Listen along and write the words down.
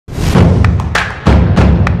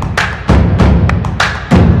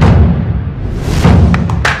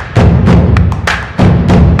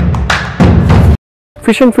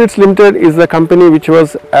Feeds Ltd is a company which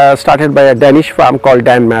was started by a Danish farm called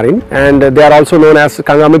DanMarin, and they are also known as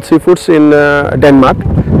conducive seafoods in Denmark,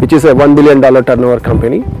 which is a $1 billion turnover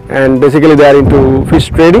company, and basically they are into fish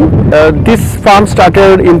trading. This farm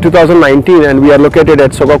started in 2019 and we are located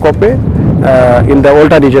at Sogakope in the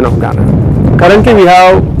Volta region of Ghana. Currently we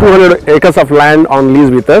have 200 acres of land on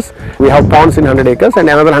lease with us. We have ponds in 100 acres and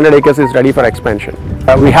another 100 acres is ready for expansion.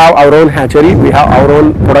 We have our own hatchery, we have our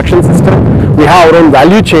own production system, we have our own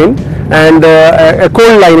value chain, and a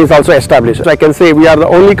cold line is also established. So I can say we are the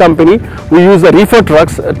only company who use the reefer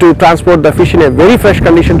trucks to transport the fish in a very fresh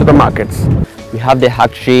condition to the markets. We have the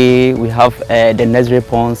hatchery, we have the nursery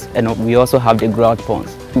ponds, and we also have the grout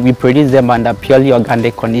ponds. We produce them under purely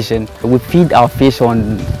organic condition. We feed our fish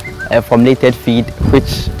on formulated feed,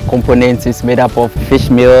 which components is made up of fish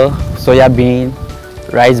meal, soya bean,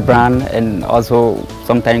 rice bran, and also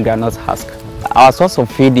sometimes granite husk. Our source of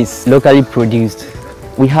feed is locally produced.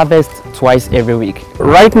 We harvest twice every week.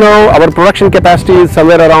 Right now our production capacity is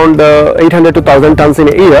somewhere around 800 to 1000 tons in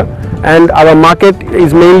a year, and our market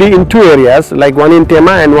is mainly in two areas, like one in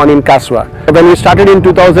Tema and one in Kaswa. When we started in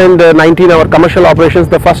 2019 our commercial operations,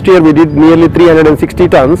 the first year we did nearly 360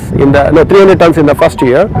 tons in the 300 tons in the first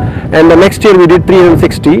year, and the next year we did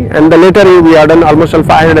 360, and the later year we are done almost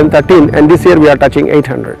 513, and this year we are touching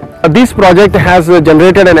 800. This project has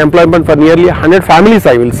generated an employment for nearly 100 families,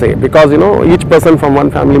 I will say, because each person from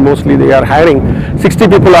one family, mostly they are hiring. 60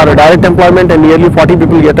 people are a direct employment and nearly 40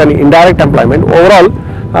 people get an indirect employment. Overall,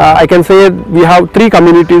 I can say we have 3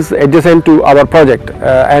 communities adjacent to our project,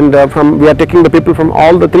 and we are taking the people from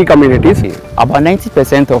all the 3 communities. About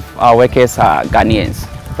 90% of our workers are Ghanaians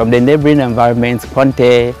from the neighboring environments,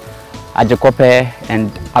 Ponte, Sogakope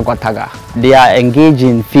and Aguataga. They are engaged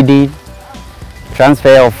in feeding,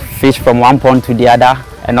 transfer of fish from one pond to the other,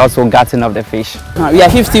 and also gutting of the fish. We are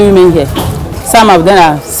 50 women here. Some of them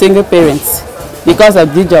are single parents. Because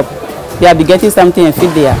of this job, they are getting something and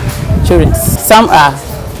feed their children. Some are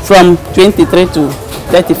from 23 to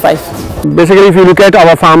 35. Basically, if you look at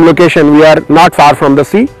our farm location, we are not far from the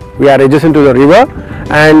sea. We are adjacent to the river,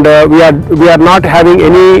 and we are not having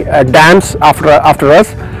any dams after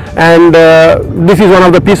us. And this is one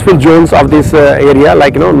of the peaceful zones of this area,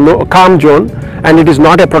 like no calm zone, and it is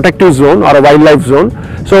not a protective zone or a wildlife zone.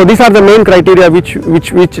 So these are the main criteria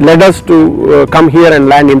which led us to come here and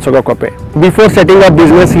land in Sogakope. Before setting up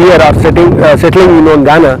business here or settling in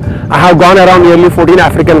Ghana, I have gone around nearly 14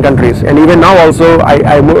 African countries, and even now also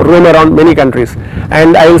I roam around many countries.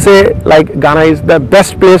 And I will say, like, Ghana is the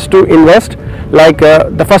best place to invest. Like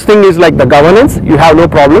the first thing is like the governance, you have no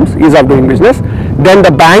problems, ease of doing business. Then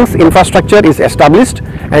the bank's infrastructure is established,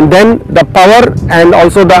 and then the power and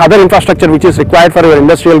also the other infrastructure which is required for your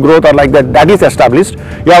industrial growth or like that is established.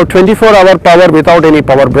 You have 24-hour power without any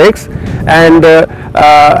power breaks, and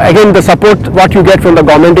again the support what you get from the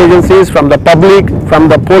government agencies, from the public, from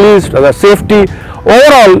the police, the safety.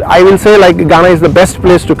 Overall, I will say like Ghana is the best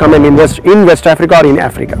place to come and invest in West Africa or in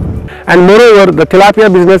Africa. And moreover, the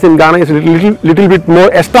tilapia business in Ghana is a little bit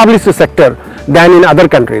more established sector than in other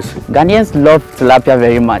countries. Ghanaians love tilapia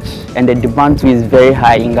very much, and the demand too is very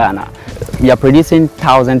high in Ghana. We are producing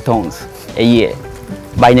 1,000 tons a year.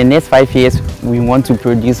 By the next 5 years, we want to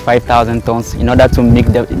produce 5,000 tons in order to meet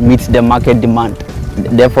the market demand.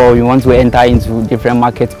 Therefore, we want to enter into different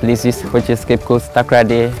marketplaces, which is Cape Coast,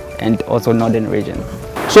 Takrady, and also northern region.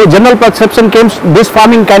 So general perception came, this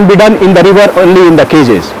farming can be done in the river only in the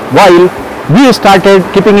cages, while we started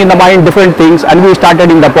keeping in the mind different things, and we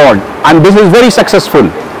started in the pond, and this is very successful.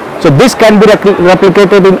 So this can be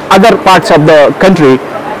replicated in other parts of the country,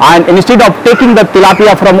 and instead of taking the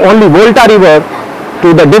tilapia from only Volta river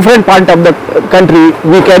to the different part of the country,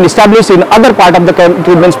 we can establish in other part of the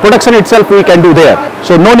country, means production itself we can do there.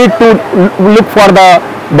 So no need to look for the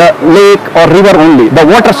lake or river only. The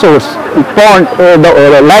water source, pond,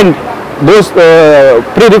 the land, those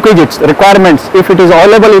prerequisites, requirements, if it is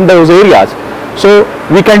available in those areas, so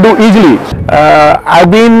we can do easily. I've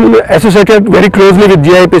been associated very closely with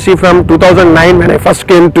GIPC from 2009 when I first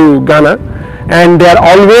came to Ghana, and they are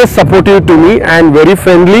always supportive to me and very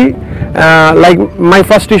friendly. Like my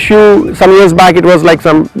first issue some years back, it was like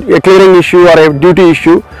a clearing issue or a duty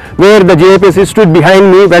issue, where the GIPC stood behind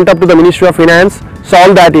me, went up to the Ministry of Finance,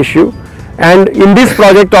 solved that issue. And in this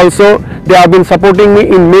project also, they have been supporting me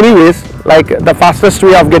in many ways, like the fastest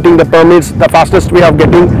way of getting the permits, the fastest way of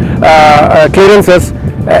getting clearances,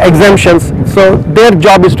 exemptions. So their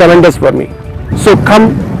job is tremendous for me. So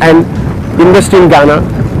come and invest in Ghana,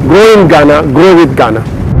 grow with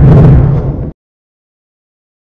Ghana.